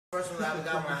First one I ever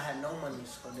got when I had no money,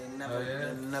 so they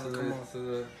never come on. It's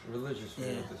a religious one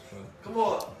at this point. Come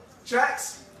on,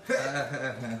 tracks.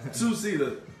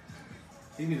 2-seater.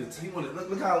 He wanted.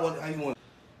 Look how you want.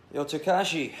 Yo,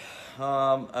 Takashi,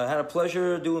 I had a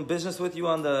pleasure doing business with you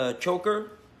on the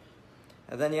choker,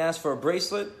 and then you asked for a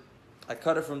bracelet. I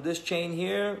cut it from this chain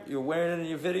here. You're wearing it in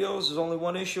your videos. There's only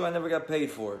one issue: I never got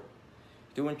paid for it.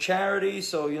 Doing charity,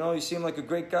 so you seem like a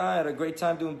great guy. I had a great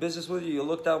time doing business with you. You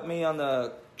looked out me on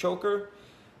the choker,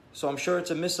 so I'm sure it's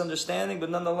a misunderstanding,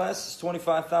 but nonetheless, it's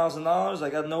 $25,000. I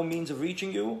got no means of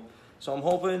reaching you, so I'm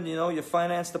hoping your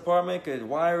finance department could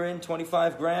wire in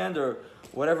 25 grand or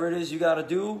whatever it is you got to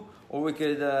do, or we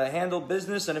could handle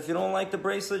business. And if you don't like the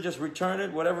bracelet, just return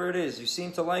it. Whatever it is, you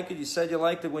seem to like it. You said you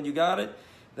liked it when you got it.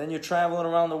 Then you're traveling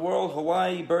around the world,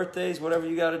 Hawaii, birthdays, whatever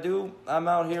you got to do. I'm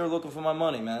out here looking for my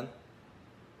money, man.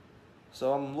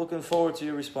 So I'm looking forward to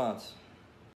your response.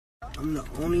 I'm the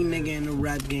only nigga in the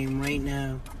rap game right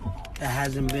now that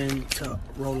hasn't been to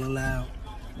Roll Aloud.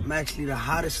 I'm actually the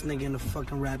hottest nigga in the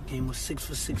fucking rap game with 6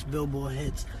 for 6 Billboard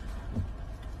hits,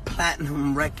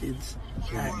 platinum records.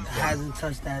 That hasn't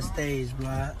touched that stage, bro.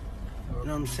 You know what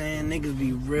I'm saying? Niggas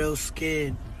be real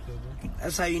scared.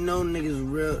 That's how you know niggas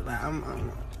real. Like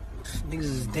niggas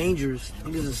is dangerous.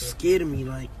 Niggas is scared of me.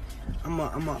 Like I'm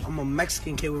a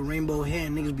Mexican kid with rainbow hair,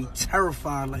 and niggas be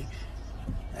terrified. Like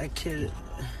that kid,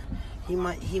 he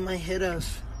might hit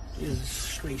us. It's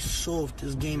straight soft.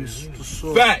 This game is super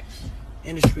soft. Facts.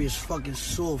 Industry is fucking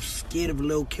soft. Scared of a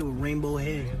little kid with rainbow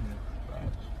hair.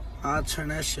 I'll turn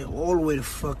that shit all the way the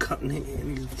fuck up, nigga.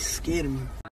 Niggas be scared of me.